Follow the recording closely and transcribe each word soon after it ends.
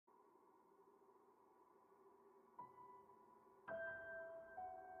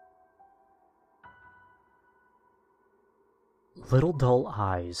Little dull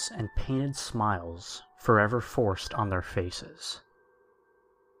eyes and painted smiles forever forced on their faces.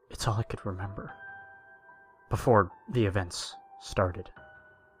 It's all I could remember before the events started.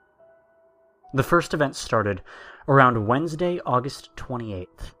 The first event started around Wednesday, August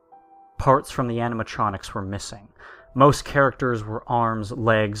 28th. Parts from the animatronics were missing. Most characters were arms,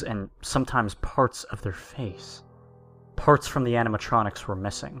 legs, and sometimes parts of their face. Parts from the animatronics were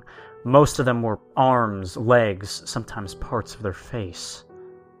missing. Most of them were arms, legs, sometimes parts of their face.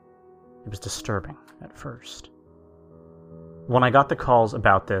 It was disturbing at first. When I got the calls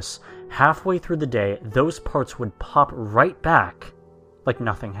about this, halfway through the day, those parts would pop right back like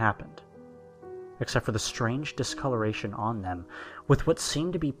nothing happened, except for the strange discoloration on them with what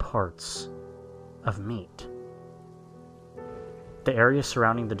seemed to be parts of meat. The area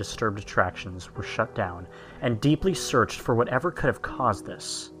surrounding the disturbed attractions were shut down and deeply searched for whatever could have caused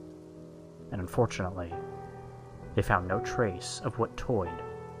this. And unfortunately, they found no trace of what toyed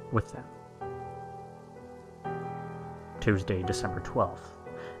with them. Tuesday, December 12th.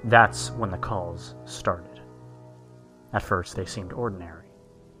 That's when the calls started. At first, they seemed ordinary,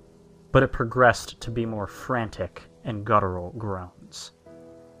 but it progressed to be more frantic and guttural groans.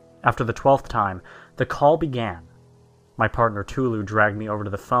 After the 12th time, the call began. My partner Tulu dragged me over to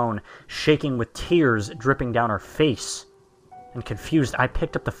the phone, shaking with tears dripping down her face. And confused, I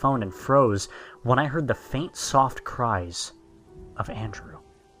picked up the phone and froze when I heard the faint, soft cries of Andrew,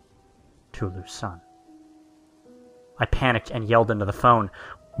 Tulu's son. I panicked and yelled into the phone,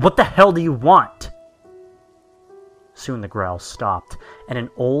 "What the hell do you want?" Soon the growls stopped, and an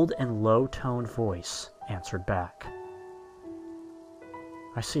old and low-toned voice answered back.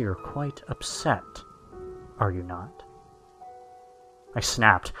 "I see you're quite upset, are you not?" I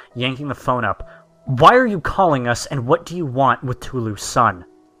snapped, yanking the phone up. "Why are you calling us, and what do you want with Tulu's son?"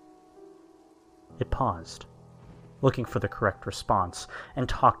 It paused, looking for the correct response, and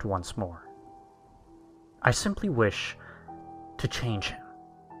talked once more. "I simply wish to change him.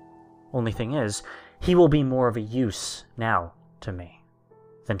 Only thing is, he will be more of a use now to me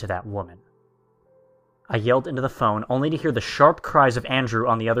than to that woman." I yelled into the phone, only to hear the sharp cries of Andrew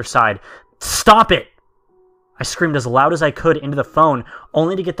on the other side. "Stop it!" I screamed as loud as I could into the phone,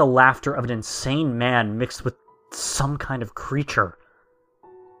 only to get the laughter of an insane man mixed with some kind of creature.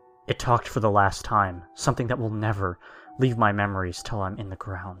 It talked for the last time, something that will never leave my memories till I'm in the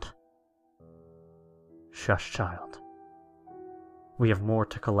ground. "Shush, child. We have more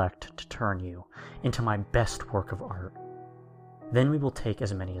to collect to turn you into my best work of art. Then we will take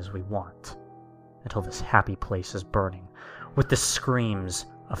as many as we want, until this happy place is burning with the screams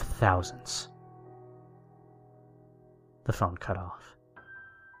of thousands." The phone cut off.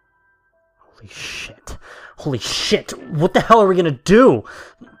 Holy shit. Holy shit! What the hell are we gonna do?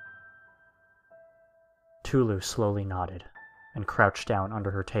 Tulu slowly nodded and crouched down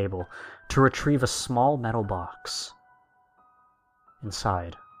under her table to retrieve a small metal box.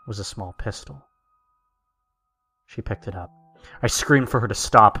 Inside was a small pistol. She picked it up. I screamed for her to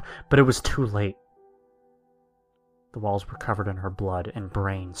stop, but it was too late. The walls were covered in her blood, and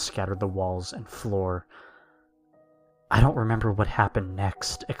brains scattered the walls and floor. I don't remember what happened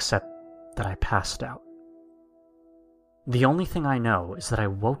next, except that I passed out. The only thing I know is that I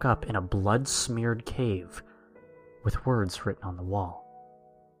woke up in a blood-smeared cave with words written on the wall.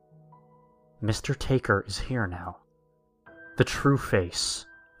 Mr. Taker is here now. The true face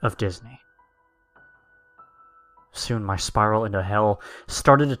of Disney. Soon my spiral into hell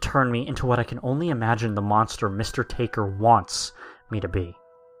started to turn me into what I can only imagine the monster Mr. Taker wants me to be.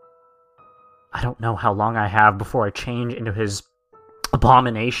 I don't know how long I have before I change into his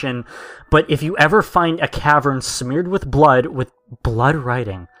abomination, but if you ever find a cavern smeared with blood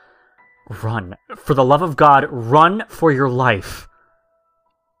writing, run. For the love of God, run for your life.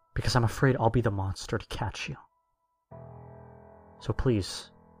 Because I'm afraid I'll be the monster to catch you. So please,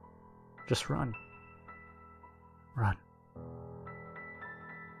 just run. Run.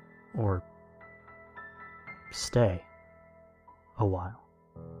 Or stay a while.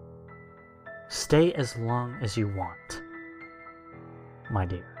 Stay as long as you want, my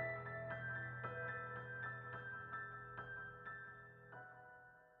dear.